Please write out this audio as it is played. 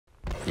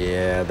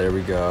Yeah, there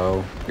we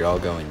go. You're all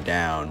going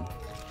down.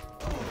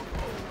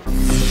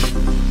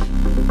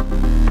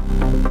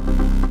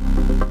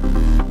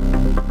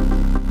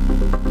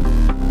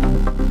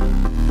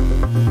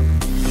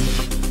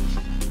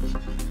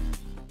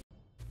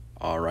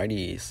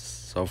 Alrighty,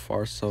 so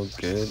far so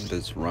good.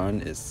 This run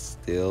is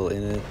still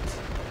in it.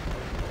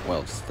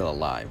 Well, still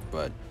alive,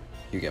 but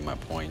you get my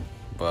point.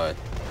 But,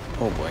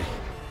 oh boy.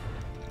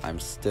 I'm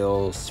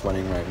still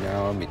sweating right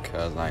now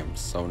because I'm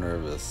so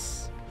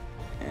nervous.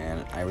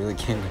 And I really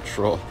can't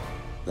control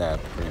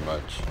that pretty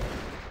much.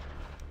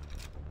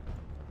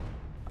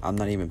 I'm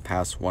not even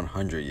past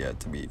 100 yet,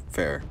 to be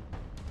fair.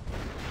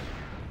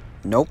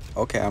 Nope.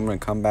 Okay, I'm gonna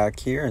come back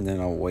here and then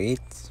I'll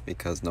wait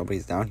because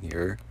nobody's down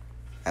here.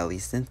 At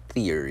least in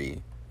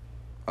theory.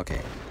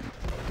 Okay,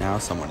 now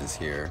someone is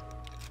here.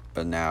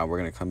 But now we're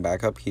gonna come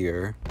back up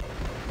here.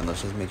 And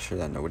let's just make sure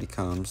that nobody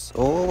comes.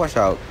 Oh, watch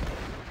out.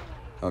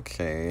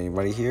 Okay,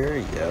 anybody here?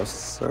 Yes,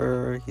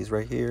 sir. He's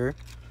right here.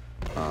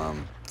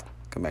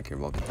 Come back here,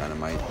 Vulcan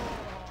Dynamite.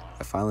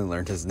 I finally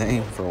learned his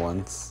name for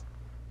once.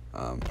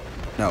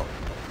 No.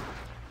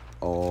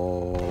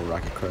 Oh,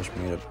 Rocket Crush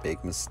made a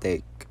big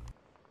mistake.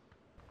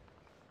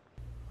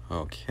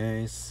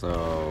 Okay,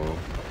 so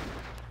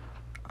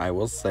I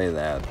will say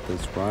that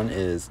this run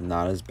is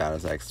not as bad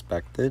as I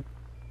expected,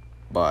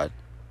 but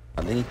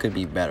I think it could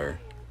be better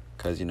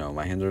because, you know,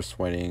 my hands are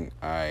sweating.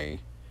 I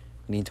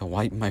need to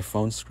wipe my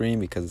phone screen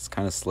because it's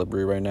kind of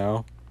slippery right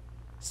now.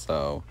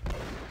 So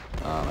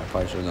I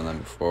probably should have done that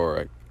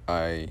before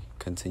I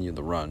continued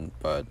the run,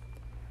 but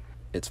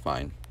it's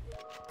fine.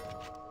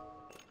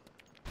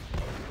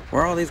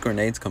 Where are all these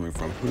grenades coming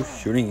from? Who's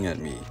shooting at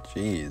me?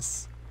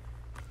 Jeez.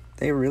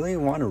 They really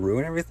want to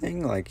ruin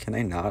everything? Like, can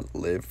I not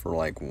live for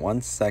like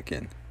 1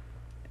 second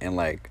and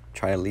like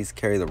try to at least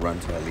carry the run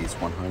to at least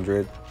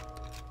 100?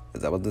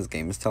 Is that what this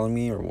game is telling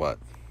me or what?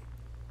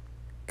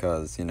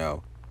 Because, you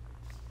know,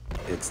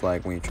 it's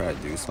like when you try to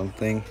do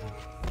something,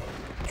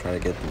 try to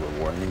get the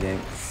reward in the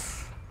game.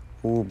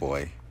 Oh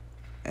boy.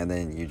 And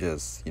then you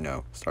just, you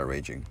know, start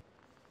raging.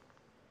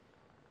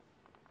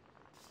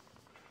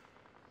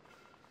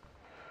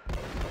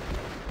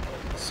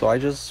 So I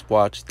just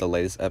watched the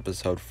latest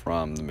episode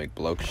from the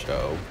McBloke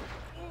show,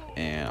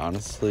 and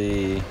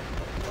honestly,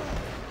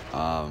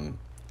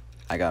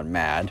 I got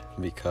mad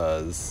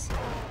because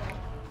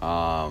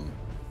I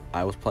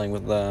was playing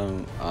with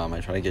them. I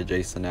tried to get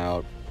Jason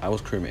out. I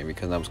was crewmate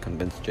because I was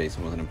convinced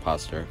Jason was an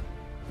imposter.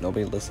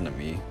 Nobody listened to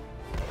me,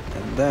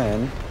 and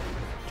then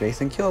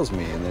Jason kills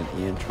me, and then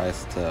Ian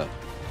tries to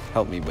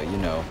help me, but you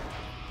know,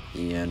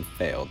 Ian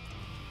failed.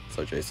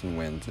 So Jason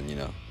wins, and you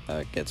know,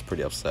 that gets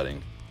pretty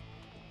upsetting.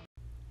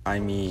 I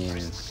mean,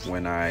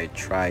 when I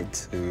try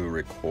to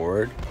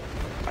record,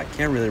 I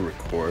can't really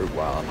record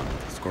while I'm on a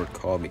Discord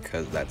call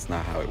because that's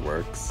not how it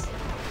works.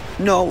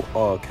 No!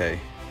 Oh, okay.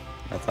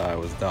 I thought I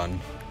was done.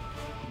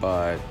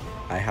 But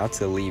I have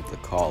to leave the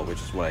call, which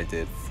is what I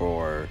did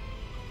for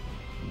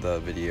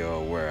the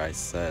video where I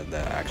said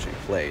that I actually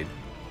played.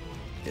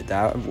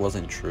 That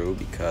wasn't true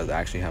because I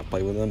actually have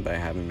played with them, but I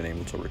haven't been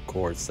able to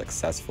record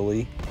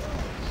successfully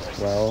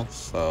well,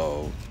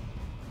 so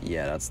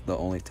yeah, that's the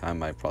only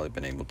time I've probably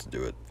been able to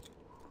do it.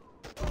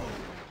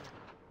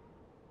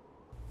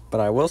 But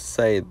I will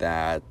say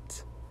that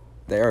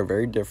they are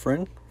very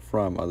different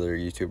from other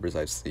YouTubers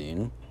I've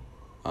seen.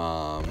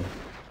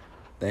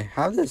 They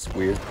have this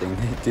weird thing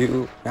they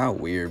do. Not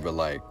weird, but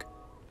like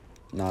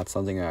not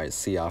something I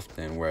see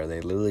often, where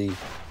they literally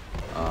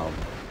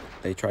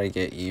they try to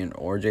get Ian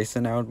or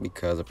Jason out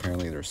because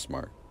apparently they're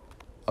smart.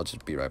 I'll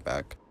just be right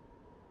back.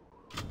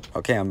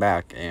 Okay, I'm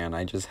back, and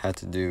I just had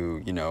to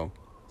do, you know,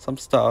 some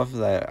stuff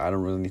that I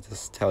don't really need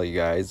to tell you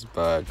guys,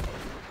 but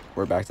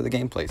we're back to the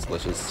gameplay, so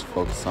let's just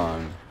focus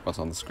on what's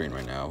on the screen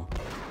right now.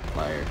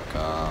 Like,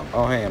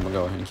 oh hey, I'm gonna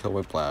go ahead and kill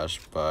Whiplash,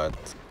 but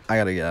I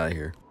gotta get out of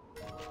here.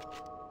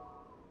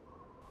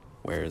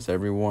 Where is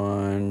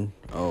everyone?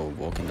 Oh,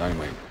 Vulcan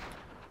Dynamite.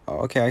 Oh,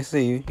 okay, I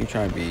see you. You're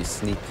trying to be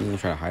sneaky, you're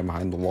trying to hide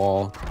behind the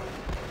wall.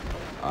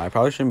 I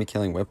probably shouldn't be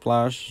killing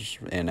Whiplash,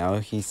 and now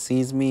he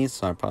sees me,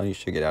 so I probably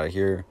should get out of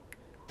here.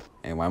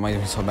 And why am I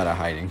doing so bad at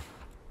hiding?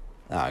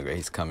 Ah, great,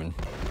 he's coming.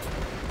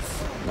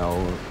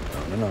 No.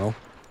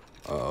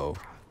 Uh-oh.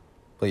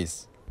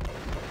 Please.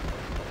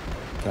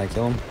 Can I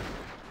kill him?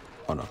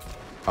 Oh, no.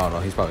 Oh, no,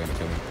 he's probably gonna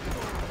kill me.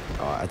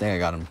 Oh, I think I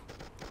got him.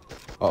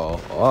 Uh-oh.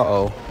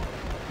 Uh-oh.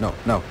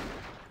 No.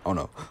 Oh,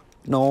 no.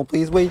 No,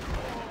 please, wait.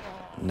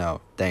 No.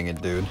 Dang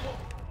it, dude.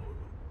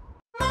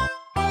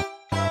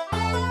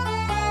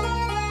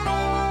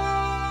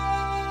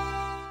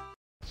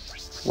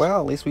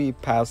 Well, at least we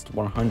passed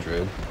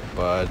 100,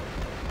 but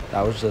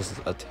that was just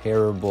a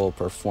terrible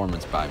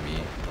performance by me.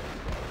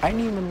 I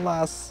didn't even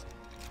last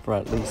for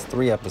at least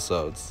 3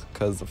 episodes,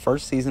 because the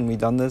first season we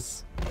done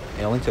this,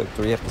 it only took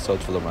 3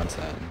 episodes for the run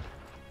to end,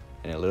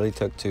 and it literally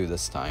took 2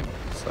 this time,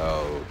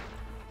 so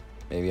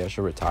maybe I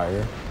should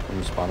retire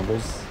from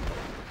Respawnables.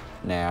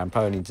 Nah, I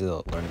probably need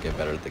to learn to get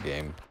better at the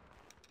game.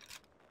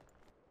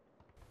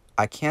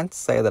 I can't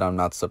say that I'm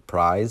not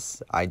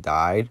surprised I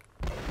died,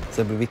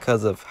 simply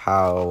because of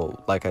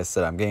how, like I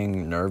said, I'm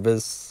getting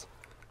nervous,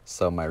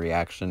 so my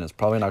reaction is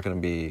probably not going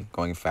to be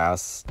going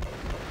fast.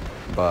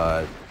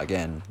 But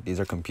again, these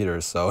are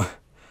computers, so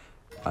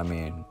I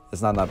mean,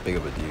 it's not that big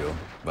of a deal.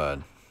 But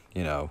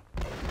you know,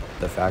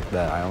 the fact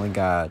that I only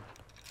got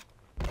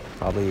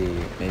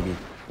probably maybe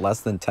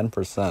less than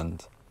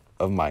 10%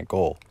 of my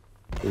goal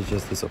is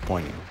just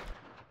disappointing.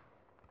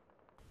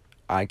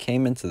 I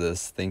came into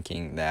this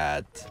thinking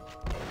that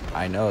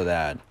I know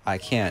that I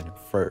can't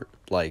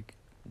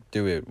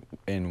do it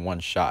in one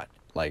shot.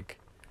 Like,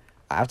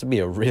 I have to be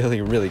a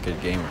really, really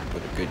good gamer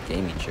with a good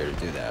gaming chair to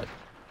do that.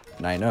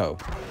 And I know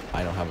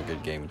I don't have a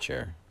good gaming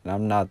chair. And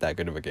I'm not that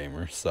good of a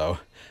gamer, so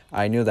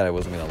I knew that it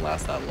wasn't gonna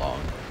last that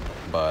long.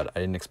 But I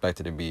didn't expect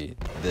it to be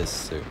this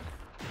soon.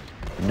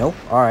 Nope.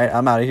 Alright,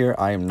 I'm out of here.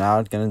 I am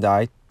not gonna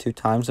die 2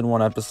 times in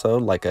one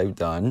episode like I've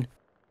done.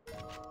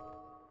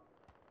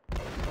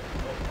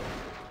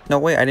 No,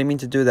 wait, I didn't mean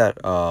to do that.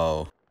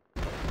 Oh.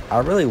 I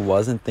really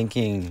wasn't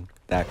thinking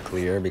that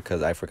clear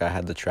because I forgot I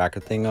had the tracker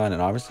thing on.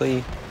 And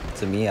obviously,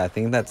 to me, I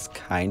think that's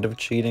kind of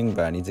cheating,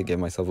 but I need to give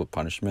myself a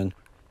punishment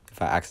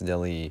if I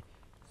accidentally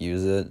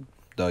use it.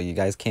 Though you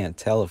guys can't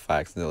tell if I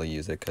accidentally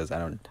use it because I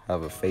don't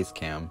have a face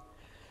cam.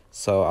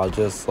 So I'll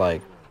just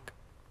I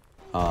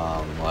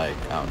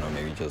don't know,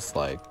 maybe just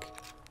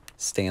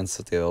stand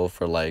still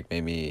for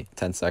maybe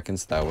 10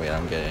 seconds. That way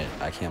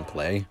I can't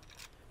play.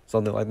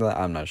 Something like that.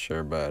 I'm not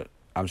sure, but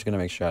I'm just gonna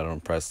make sure I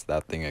don't press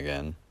that thing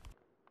again.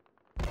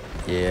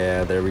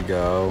 Yeah, there we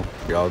go.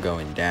 We're all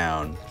going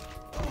down.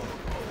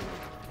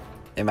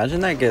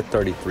 Imagine I get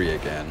 33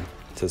 again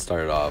to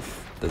start it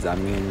off. Does that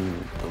mean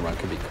the run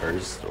could be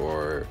cursed,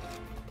 or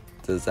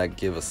does that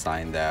give a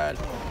sign that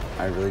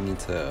I really need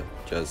to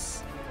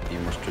just be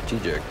more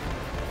strategic?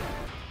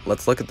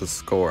 Let's look at the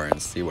score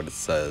and see what it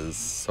says.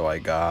 So I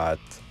got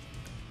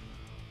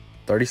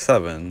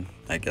 37.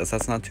 I guess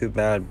that's not too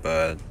bad,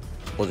 but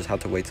we'll just have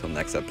to wait till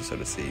next episode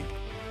to see.